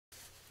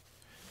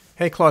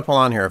Hey, Claude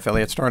Pelanne here,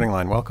 Affiliate Starting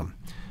Line. Welcome.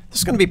 This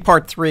is going to be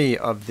part 3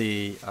 of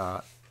the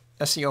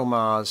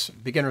SEOmoz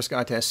Beginner's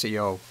Guide to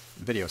SEO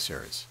video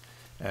series.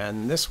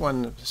 And this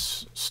one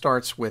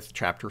starts with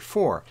Chapter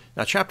 4.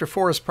 Now, Chapter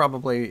 4 is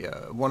probably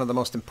one of the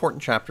most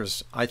important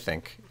chapters, I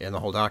think, in the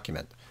whole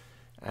document.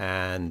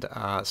 And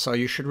so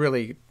you should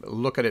really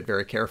look at it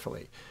very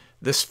carefully.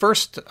 This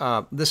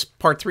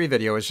part 3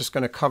 video is just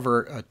going to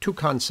cover 2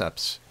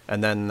 concepts,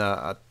 and then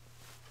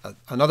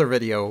another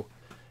video,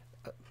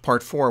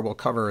 part 4, will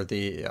cover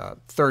the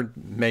third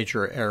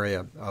major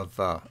area of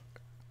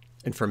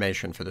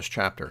information for this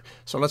chapter.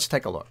 So let's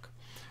take a look.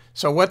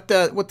 So what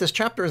this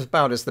chapter is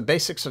about is the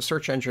basics of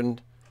search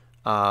engine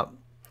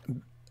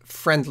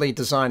friendly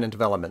design and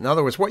development. In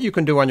other words, what you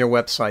can do on your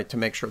website to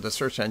make sure the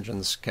search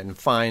engines can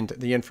find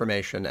the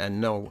information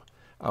and know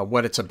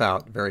what it's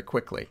about very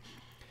quickly.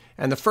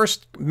 And the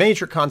first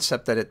major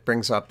concept that it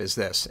brings up is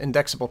this: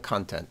 indexable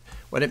content.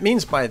 What it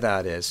means by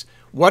that is,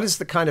 what is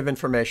the kind of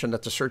information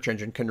that the search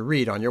engine can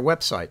read on your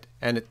website?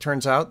 And it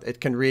turns out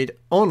it can read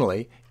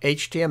only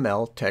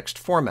HTML text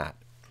format.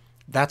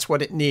 That's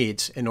what it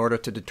needs in order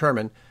to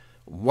determine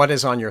what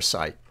is on your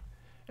site.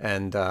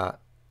 And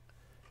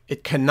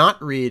it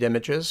cannot read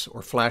images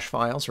or flash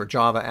files or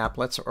Java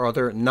applets or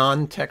other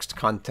non-text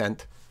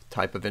content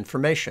type of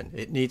information.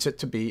 It needs it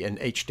to be in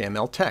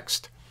HTML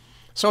text.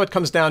 So it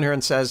comes down here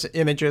and says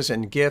images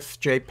in GIF,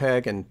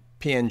 JPEG, and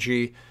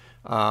PNG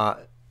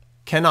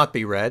cannot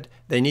be read.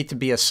 They need to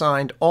be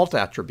assigned alt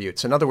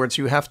attributes. In other words,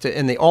 you have to,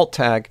 in the alt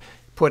tag,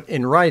 put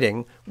in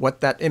writing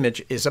what that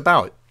image is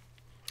about.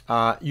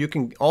 You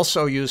can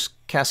also use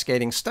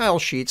cascading style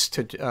sheets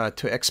to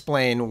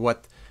explain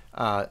what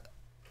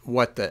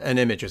an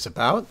image is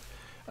about.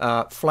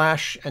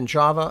 Flash and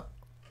Java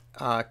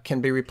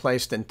can be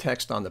replaced in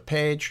text on the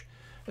page.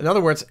 In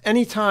other words,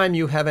 anytime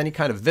you have any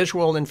kind of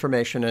visual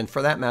information, and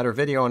for that matter,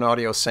 video and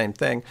audio, same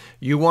thing,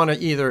 you want to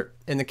either,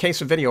 in the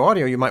case of video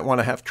audio, you might want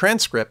to have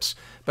transcripts,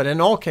 but in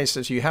all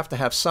cases, you have to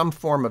have some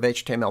form of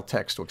HTML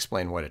text to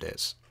explain what it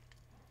is.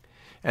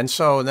 And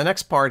so the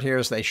next part here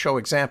is they show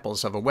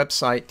examples of a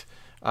website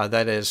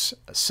that is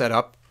set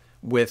up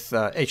with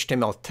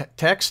HTML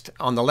text.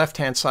 On the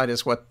left-hand side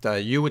is what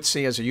you would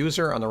see as a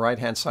user. On the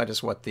right-hand side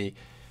is what the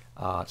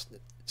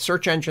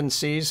search engine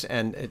sees,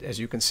 and as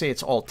you can see,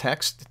 it's all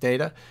text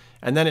data.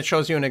 And then it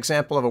shows you an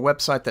example of a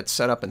website that's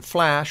set up in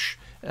Flash,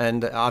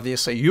 and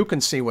obviously you can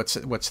see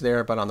what's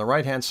there, but on the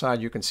right-hand side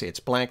you can see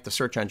it's blank. The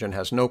search engine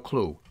has no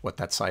clue what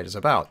that site is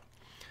about,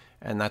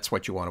 and that's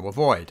what you want to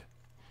avoid.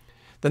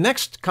 The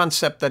next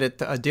concept that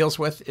it deals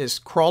with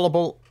is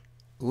crawlable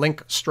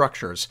link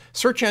structures.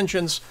 Search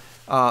engines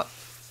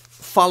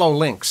follow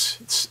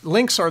links.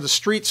 Links are the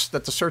streets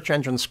that the search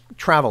engines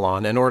travel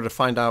on in order to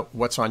find out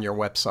what's on your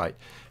website.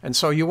 And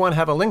so you want to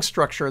have a link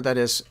structure that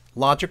is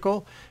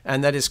logical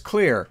and that is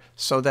clear,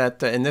 so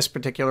that in this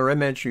particular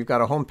image, you've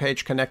got a home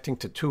page connecting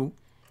to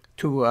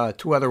two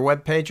other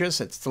web pages.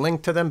 It's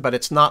linked to them, but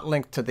it's not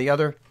linked to the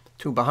other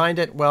 2 behind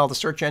it. Well, the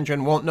search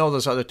engine won't know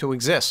those other 2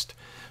 exist.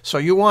 So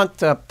you want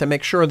to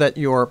make sure that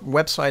your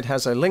website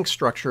has a link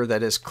structure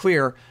that is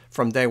clear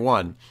from day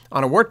one.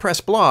 On a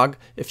WordPress blog,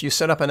 if you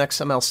set up an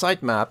XML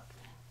sitemap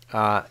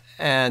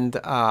and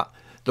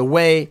the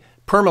way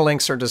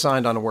permalinks are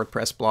designed on a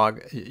WordPress blog,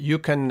 you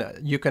can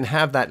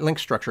have that link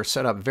structure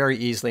set up very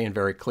easily and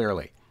very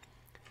clearly.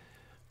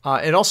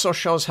 It also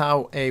shows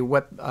how an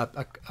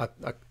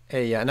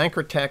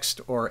anchor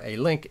text or a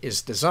link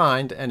is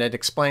designed, and it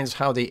explains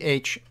how the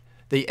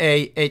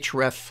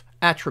href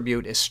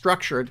attribute is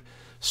structured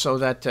so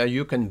that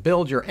you can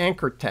build your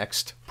anchor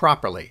text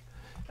properly.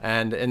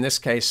 And in this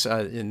case,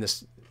 in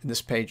this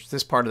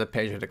part of the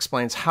page, it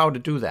explains how to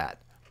do that.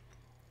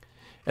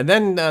 And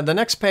then the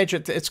next page,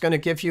 it's going to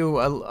give you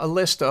a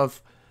list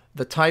of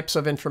the types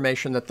of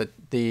information that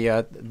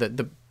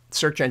the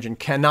search engine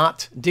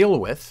cannot deal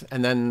with,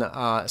 and then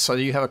so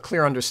you have a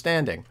clear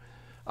understanding.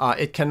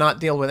 It cannot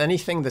deal with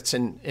anything that's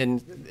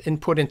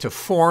input into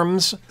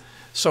forms.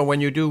 So when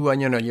you do,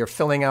 you're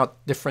filling out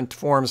different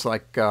forms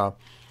like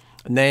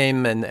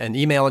name and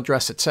email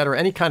address, etc.,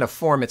 any kind of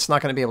form, it's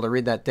not going to be able to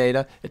read that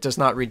data. It does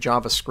not read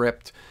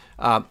JavaScript.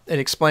 It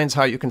explains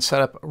how you can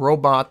set up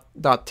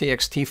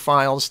robot.txt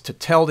files to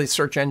tell the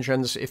search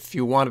engines if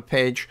you want a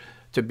page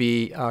to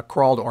be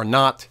crawled or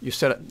not. You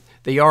set up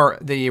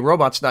the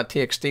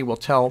robots.txt will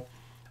tell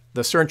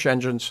the search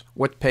engines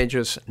what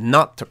pages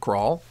not to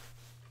crawl.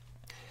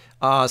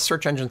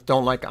 Search engines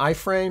don't like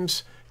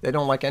iframes. They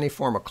don't like any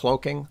form of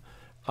cloaking.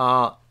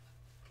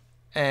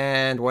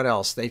 And what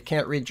else? They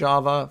can't read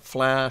Java,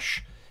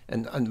 Flash,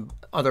 and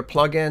other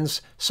plugins.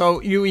 So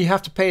you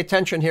have to pay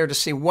attention here to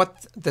see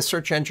what the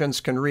search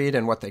engines can read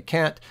and what they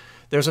can't.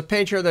 There's a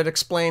page here that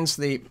explains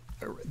the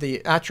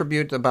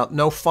attribute about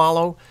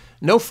nofollow.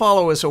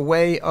 Nofollow is a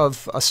way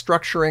of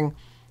structuring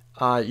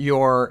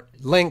your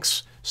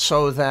links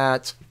so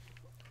that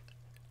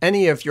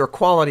any of your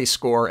quality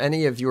score,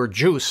 any of your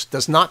juice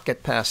does not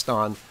get passed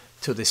on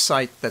to the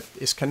site that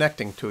is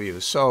connecting to you.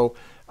 So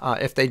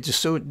if they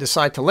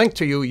decide to link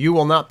to you, you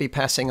will not be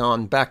passing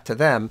on back to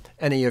them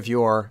any of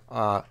your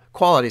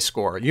quality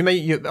score.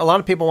 A lot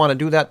of people want to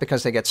do that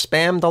because they get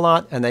spammed a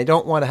lot and they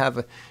don't want to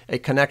have a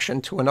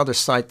connection to another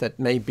site that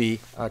may be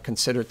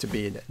considered to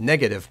be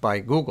negative by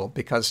Google,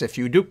 because if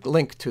you do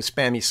link to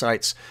spammy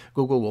sites,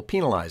 Google will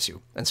penalize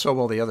you, and so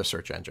will the other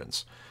search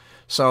engines.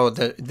 So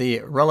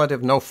the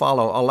relative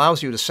nofollow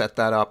allows you to set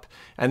that up.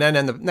 And then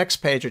in the next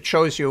page, it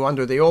shows you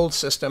under the old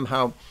system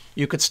how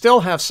you could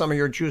still have some of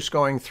your juice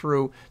going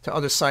through to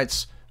other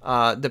sites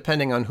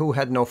depending on who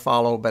had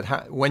nofollow.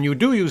 But when you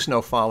do use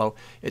nofollow,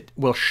 it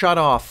will shut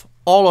off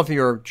all of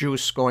your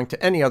juice going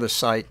to any other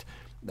site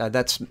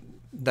that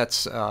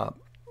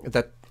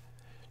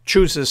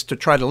chooses to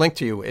try to link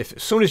to you.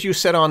 As soon as you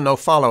set on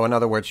nofollow, in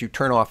other words, you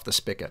turn off the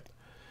spigot.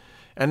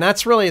 And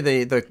that's really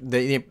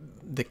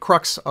the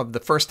crux of the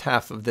first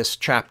half of this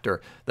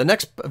chapter. The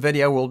next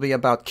video will be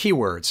about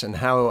keywords and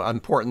how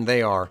important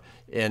they are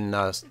in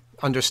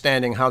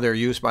understanding how they're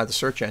used by the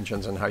search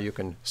engines and how you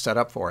can set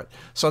up for it.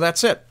 So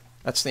that's it.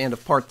 That's the end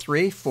of part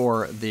 3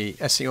 for the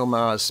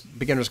SEOmoz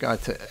Beginner's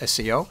Guide to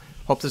SEO.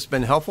 Hope this has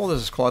been helpful.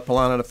 This is Claude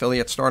Pelanne at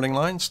Affiliate Starting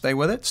Line. Stay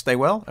with it, stay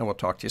well, and we'll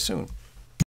talk to you soon.